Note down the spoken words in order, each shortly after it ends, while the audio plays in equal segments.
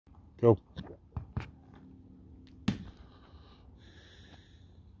Go.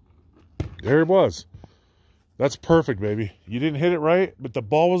 There it was. That's perfect, baby. You didn't hit it right, but the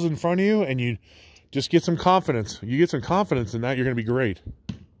ball was in front of you, and you just get some confidence. You get some confidence in that, you're going to be great.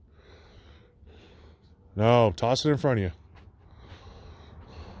 No, toss it in front of you.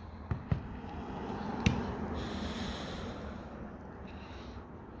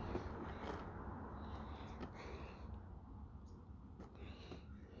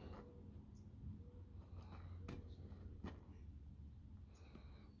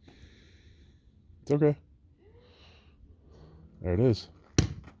 It's okay. There it is.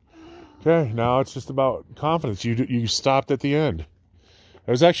 Okay, now it's just about confidence. You stopped at the end.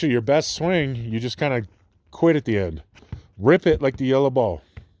 It was actually your best swing. You just kind of quit at the end. Rip it like the yellow ball.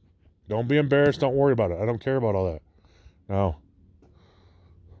 Don't be embarrassed. Don't worry about it. I don't care about all that. No.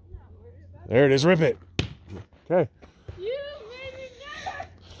 There it is. Rip it. Okay.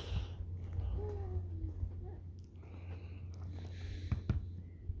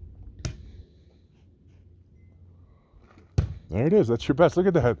 There it is. That's your best. Look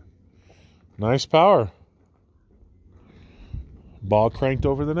at that. Nice power. Ball cranked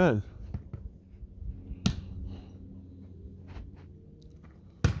over the net.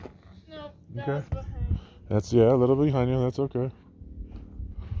 No, Okay. That's, yeah, a little bit behind you. That's okay.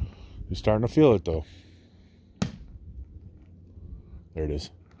 You're starting to feel it, though. There it is.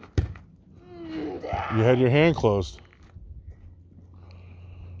 You had your hand closed.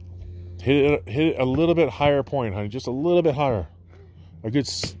 Hit it a little bit higher point, honey. Just a little bit higher. A good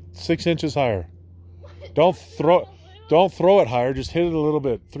 6 inches higher. Don't throw it higher. Just hit it a little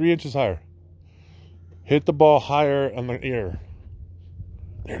bit. 3 inches higher. Hit the ball higher on the ear.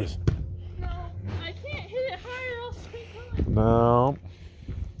 There it is. No, I can't hit it higher. Else I come. No.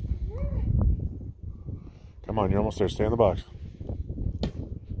 Come on, you're almost there. Stay in the box.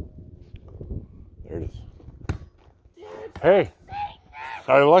 There it is. Hey.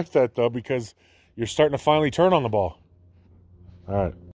 I like that, though, because you're starting to finally turn on the ball. All right.